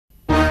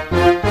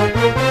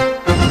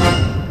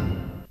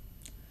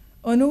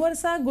अंदू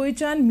वर्सा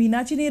गोंयच्यान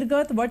मिनाची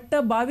निर्गत वट्ट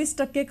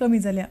 22% कमी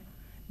जाल्या.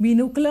 मीन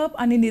उखलप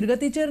आनी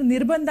निर्गतीचेर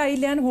निर्बंध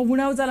आयिल्ल्यान हो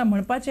उणाव जाला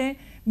म्हणपाचें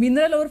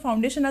मिनरल ओर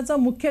फाउंडेशनाचो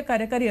मुख्य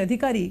कार्यकारी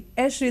अधिकारी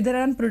एस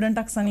श्रीधरान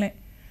प्रुडंटाक सांगलें.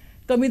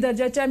 कमी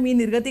दर्जाच्या मीन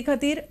निर्गती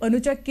खातीर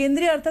अंदूच्या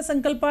केंद्रीय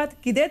अर्थसंकल्पात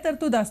कितेंय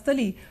तरतूद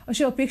आसतली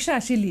अशी अपेक्षा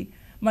आशिल्ली,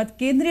 मात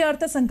केंद्रीय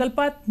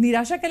अर्थसंकल्पात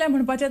निराशा केल्या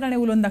म्हणपाचें ताणें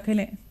उलोवन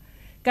दाखयलें.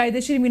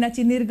 कायदेशीर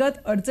मिनाची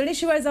निर्गत अडचणी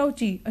शिवाय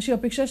जावची अशी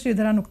अपेक्षा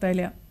श्रीधरान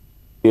उक्तायल्या.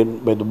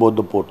 By both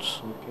the ports,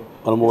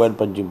 Armova and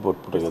Panjim port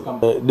put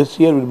together. This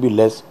year will be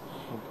less.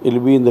 It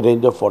will be in the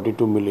range of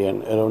 42 million,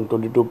 around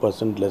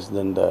 22% less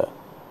than the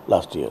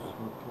last year,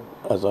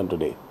 as on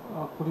today.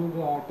 Could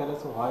you tell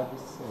us why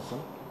this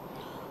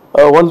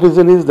happened? One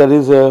reason is there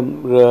is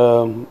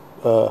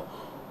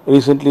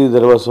recently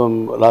there was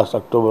some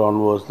last October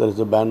onwards there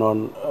is a ban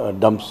on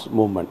dumps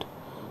movement,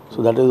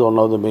 so that is one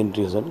of the main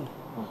reason.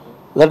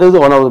 That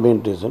is one of the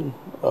main reason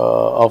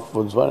of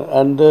this one,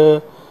 and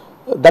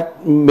that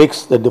makes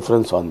the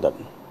difference on that.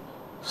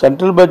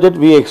 Central budget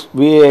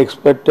we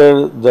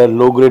expected the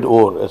low grade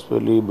ore,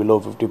 especially below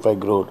 55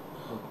 crore,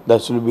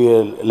 that should be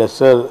a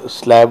lesser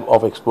slab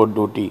of export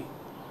duty.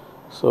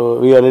 So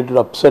we are a little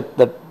upset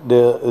that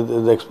the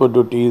export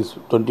duty is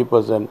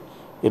 20%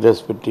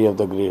 irrespective of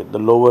the grade. The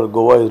lower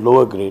Goa is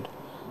lower grade,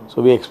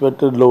 so we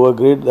expected lower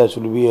grade. There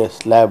should be a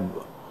slab,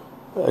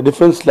 a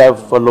different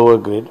slab for lower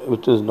grade,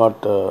 which is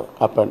not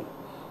happened.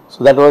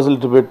 So that was a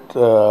little bit.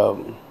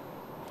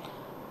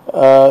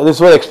 This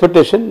was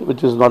expectation,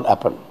 which is not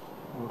happened.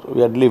 So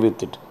we had to live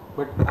with it.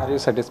 But are you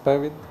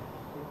satisfied with?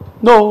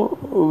 No,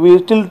 we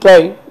still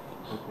try.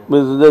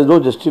 Because there is no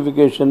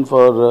justification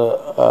for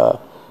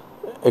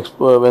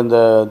when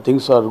the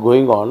things are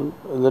going on.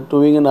 That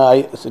doing in a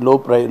low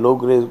price, low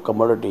grade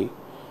commodity.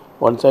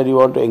 One side you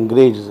want to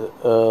encourage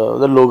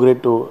the low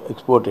grade to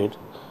export it.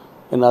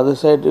 On the other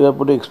side you are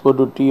putting export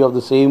duty of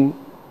the same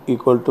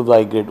equal to the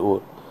high grade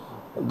ore.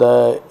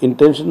 The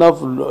intention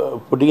of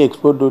putting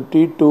export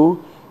duty to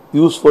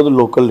use for the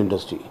local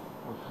industry,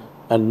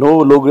 and no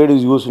low grade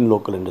is used in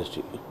local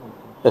industry,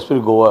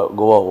 especially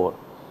Goa ore.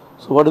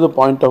 So what is the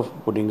point of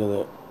putting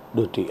the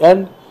duty?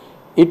 And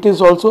it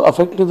is also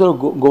affecting the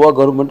Goa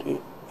government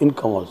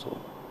income also,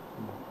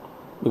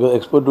 because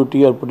export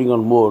duty are putting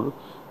on more,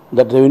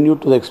 that revenue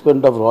to the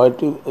extent of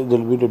royalty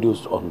will be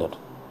reduced on that.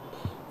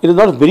 It is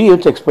not very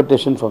much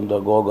expectation from the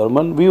Goa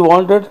government. We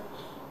wanted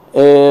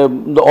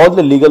all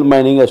the legal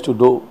mining has to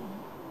do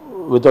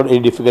without any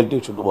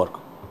difficulty should work.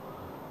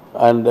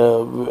 And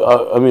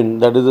I mean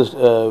that is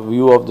the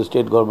view of the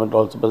state government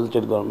also, present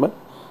state government.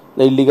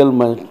 The illegal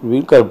mining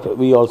will curb.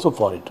 We also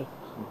for it,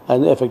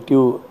 and the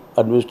effective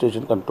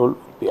administration control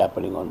will be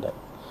happening on that.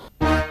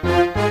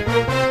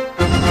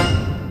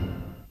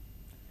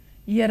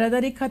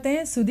 येरादारी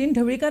खातें सुदीन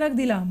ढवळीकाराक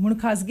दिला म्हूण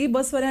खासगी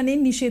बसवाल्यांनी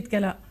निशेध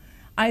केला.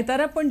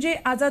 आयतारा पणजे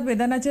आझाद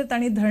मैदानाचेर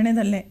तांणी धरणे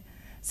धरलें.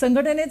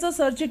 संघटनेचो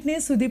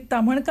सरचिटणीस सुदीप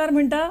तामणकार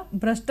म्हणटा,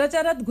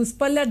 भ्रष्टाचारात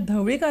घुस्पल्ल्या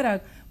ढवळीकाराक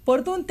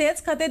परतून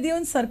तेच खातें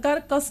दिवन सरकार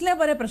कसलें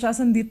बरें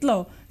प्रशासन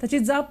दितलो ताची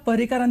जाप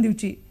पर्रीकारान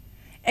दिवची.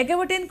 एके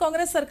वटेन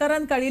काँग्रेस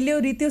सरकारान काडिल्ल्यो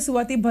रित्यो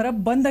सुवाती भरप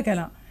बंद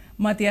केला,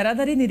 मात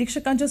येरादारी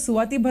निरीक्षकांच्यो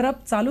सुवाती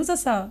भरप चालूच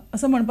आसा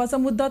असो म्हणपाचो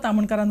मुद्दो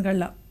तामणकारान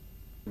काडला.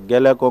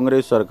 गेल्या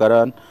काँग्रेस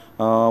सरकारान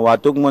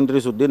वाहतूक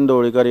मंत्री सुदीन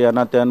ढवळीकर ह्या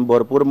नात्यान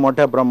भरपूर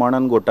मोठ्या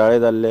प्रमाणात घोटाळे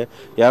जाल्ले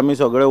हे आमी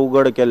सगळे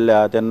उघड केल्ले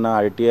तेन्ना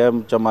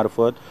RTIच्या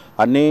मार्फत.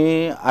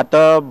 आनी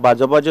आता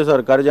भाजपाचें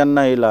सरकार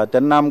जेन्ना येयला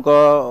तेन्ना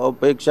आमकां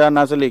अपेक्षा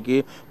नासली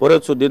की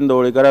परत सुदीन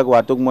ढवळीकराक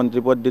वाहतूक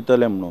मंत्रीपद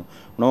दितले म्हणून.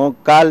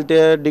 काल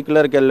ते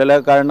डिक्लेअर केल्ल्या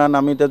कारणान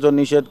आमी तेचो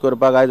निशेध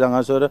करपाक आयज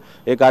हांगासर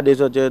एक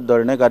आदेशाचे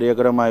धरणे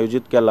कार्यक्रम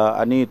आयोजीत केला.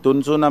 आनी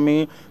हितूनसून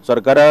आमी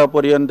सरकारा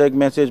पर्यंत एक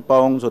मेसेज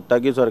पावोवंक सोदता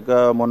की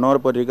सरकार मनोहर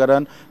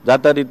पर्रीकारान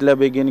जाता तितल्या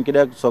बेगीन,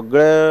 कित्याक सगळे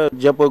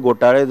जे पळय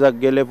घोटाळे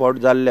गेले फावट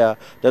जाल्ल्या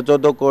तेचो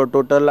तो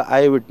टोटल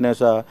आय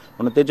विटनेस आहा.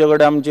 म्हणून तेचे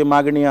कडेन आमची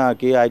मागणी आहा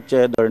की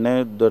आयचे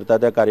धरणे धरता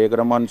त्या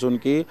कार्यक्रमांसून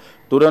की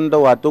तुरंत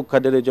वाहतूक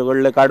खातें तेचे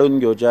कडले काडून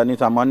घेवचें आनी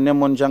सामान्य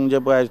मनशांक जे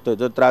पळय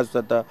थंयचो त्रास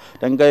जाता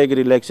तांकां एक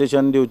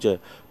रिलॅक्सेशन दिवचें.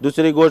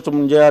 दुसरी गोष्ट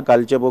म्हणजे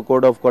कालचे पळय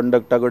कोड ऑफ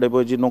कंडक्टा कडेन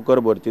पळय जी नोकर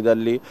भरती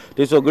जाल्ली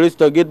ती सगळी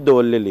स्थगीत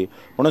दवरलेली.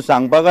 म्हणून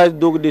सांगपाक आयज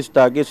दूख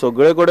दिसता की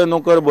सगळे कडेन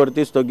नोकर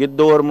भरती स्थगीत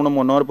दवर म्हणून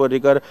मनोहर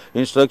पर्रीकार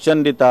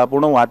इन्स्ट्रक्शन दिता,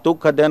 पूण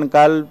वाहतूक खात्यान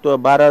काल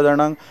 12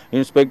 जाणांक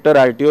inspector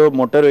RTO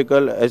motor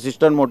vehicle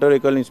assistant motor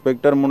vehicle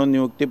inspector म्हणून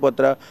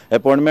नियुक्तीपत्रां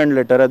अपॉइंटमेंट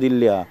लेटरां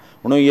दिल्ली आहा.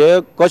 म्हणून हे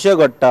कशें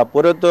घडटा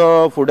परत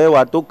फुडें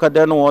वाहतूक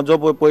खात्यान हो जो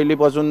पळय पयलीं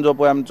पासून जो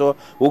पळय आमचो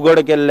उघड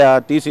केल्ले आहा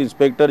 30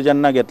 इन्स्पेक्टर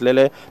जेन्ना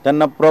घेतलेले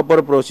तेन्ना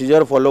प्रॉपर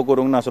प्रोसिजर फॉलो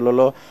करूंक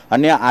नासलेलो,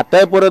 आनी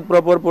आतांय परत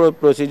प्रॉपर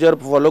प्रोसिजर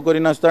फॉलो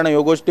करिनासतना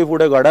ह्यो गोश्टी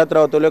फुडें घडत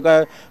रावतल्यो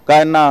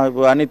काय ना.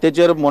 आनी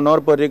तेचेर मनोहर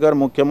पर्रीकार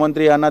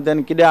मुख्यमंत्री ह्या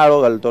नात्यान कितें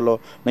आळो घालतलो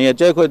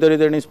हेचेंय खंय तरी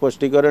तेणी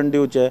स्पश्टीकरण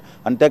दिवचें.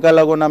 आनी तेका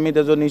लागून आमी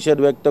तेचो निशेध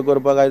व्यक्त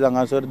करपाक आयज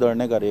हांगासर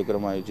धरणे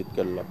कार्यक्रम आयोजीत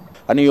केल्लो.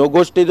 आनी ह्यो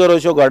गोश्टी जर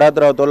अश्यो घडत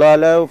रावतलो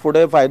जाल्यार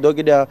फुडें फायदो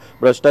कित्याक,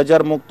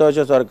 भ्रष्टाचार मुक्त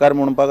अशें सरकार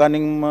म्हणपाक आनी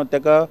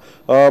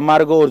तेका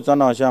मार्ग उरचो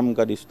ना अशें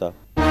आमकां दिसता.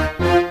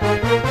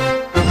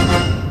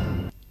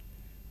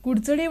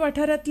 कुडचडी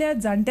वाठारांतल्या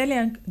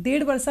जाणटेल्यांक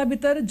 1.5 वर्सां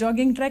भितर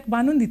जॉगिंग ट्रॅक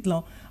बांदून दितलो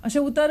अशें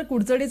उतर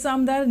कुडचडीचो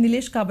आमदार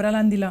निलेश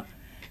काब्रालान दिलां.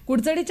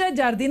 कुडचडीच्या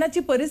जार्दिनाची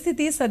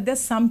परिस्थिती सध्या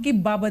सामकी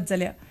बाबत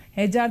जाल्या.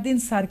 हे जार्दीन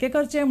सारके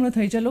करचे म्हणून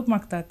थंयचे लोक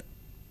मागतात.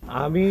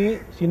 आम्ही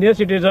सिनियर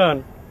सिटीजन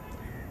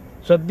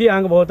सद्दी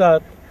हांगा भोंवतात,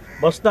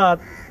 बसतात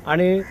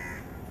आणि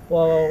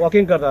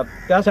वॉकिंग करतात.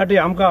 त्यासाठी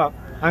आमकां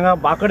हांगा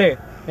बाकडे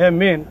हे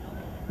मेन,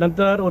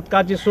 नंतर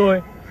उदकाची सोय,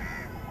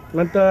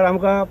 नंतर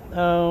आमकां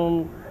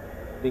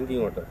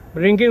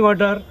ड्रिंकींग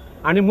वॉटर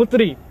आणि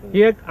मुत्री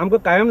ही एक आमकां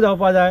कायम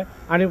जावपा जाय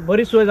आणि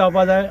बरी सोय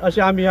जावपा जाय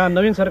अशें आमी ह्या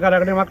नवीन सरकारा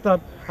कडेन मागतात.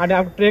 आणि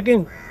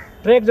आमकां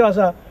ट्रेक जो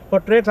आसा तो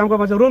ट्रेक आमकां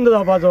मातसो रुंद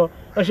जावपाचो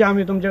अशी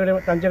आमी तुमचे कडेन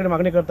तांचे कडेन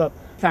मागणी करतात.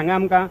 सांगा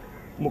आमकां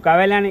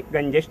मुखावेल्यान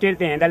गंजेस्टेर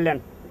ते हें जाल्ल्यान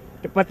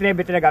ते पत्रे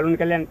बित्रे घालून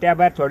केल्ल्यान त्या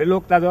भायर थोडे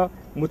लोक ताजो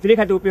मुतरी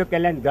खातीर उपयोग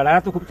केल्ल्यान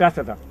जळाराचो खूब त्रास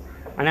जाता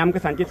आनी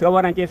आमकां सांजची 6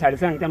 वरांचेर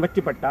 6:30 ते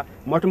वचचें पडटा.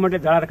 मोठे मोठे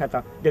जळार खाता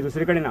ते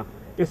दुसरे कडेन ना.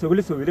 ते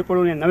सगळी सुविधा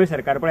पळोवन हें नवें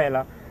सरकार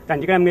पळयला.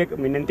 तांचे कडेन आमकां एक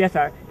विनंती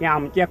आसा की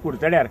आमच्या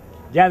कुडचड्यार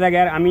ज्या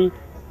जाग्यार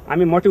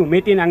आमी मोठे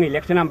उमेदीन हांगा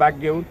इलेक्शनाक भाग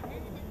घेवन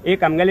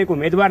एक आमगेलो एक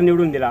उमेदवार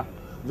निवडून दिला,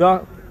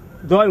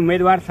 जो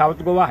उमेदवार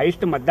सावथ गोवा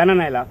हायस्ट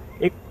मतदानान आयला.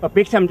 एक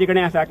अपेक्षा आमचे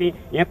कडेन आसा की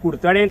हें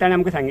कुडचडें ताणें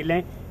आमकां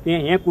सांगिल्लें की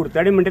हें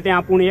कुडचडें म्हणटा तें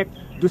आपूण एक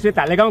दुसरें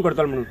तालेगांव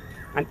करतलो म्हणून,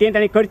 आनी तें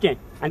ताणें करचें.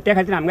 आनी त्या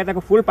खातीर आमकां ताका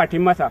फूल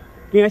पाठिंबो आसा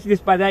की अशें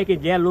दिसपा जाय की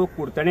जे लोक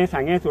कुडचडें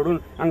सांगें सोडून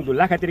हांगा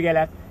दुल्ला खातीर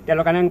गेल्यात त्या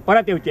लोकांनी हांगा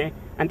परत येवचें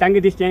आनी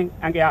तांकां दिसचें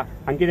हांगा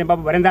कितें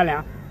बाबा बरें जालें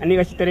आनी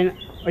अशे तरेन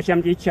अशी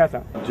आमची इच्छा आसा.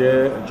 जे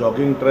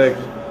जॉगिंग ट्रॅक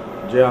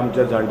जे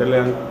आमच्या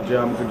जाणटेल्यांक जे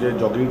आमचे जे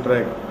जॉगिंग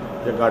ट्रॅक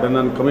जे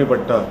गार्डनान कमी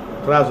पडटा,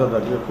 त्रास जाता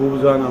कित्याक खूब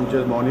जाण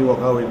आमचे मॉर्निंग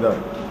वॉकाक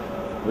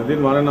वयतात.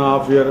 विदीन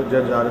 1.5 year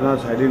जे गार्डना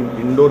सायडीन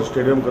इंडोर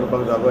स्टेडियम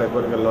करपाक जागो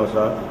एक्वायर केल्लो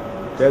आसा,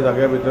 त्या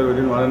जाग्या भितर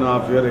विदीन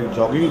 1.5 year एक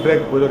जॉगिंग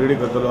ट्रॅक पयलो रेडी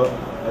करतलो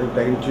आनी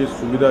तांची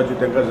सुविधा जी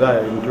तांकां जाय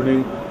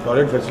including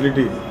toilet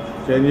facility,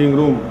 changing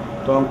room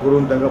तो हांव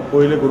करून तांकां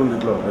पयलीं करून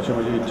दितलो अशी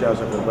म्हजी इच्छा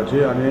आसा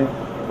करपाची. आनी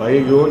भाई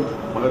घेवन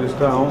म्हाका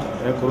दिसता हांव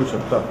हें करूं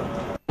शकता.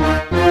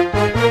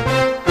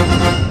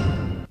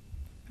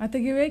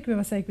 आतां घेवया एक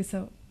वेवसायीक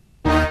विसव.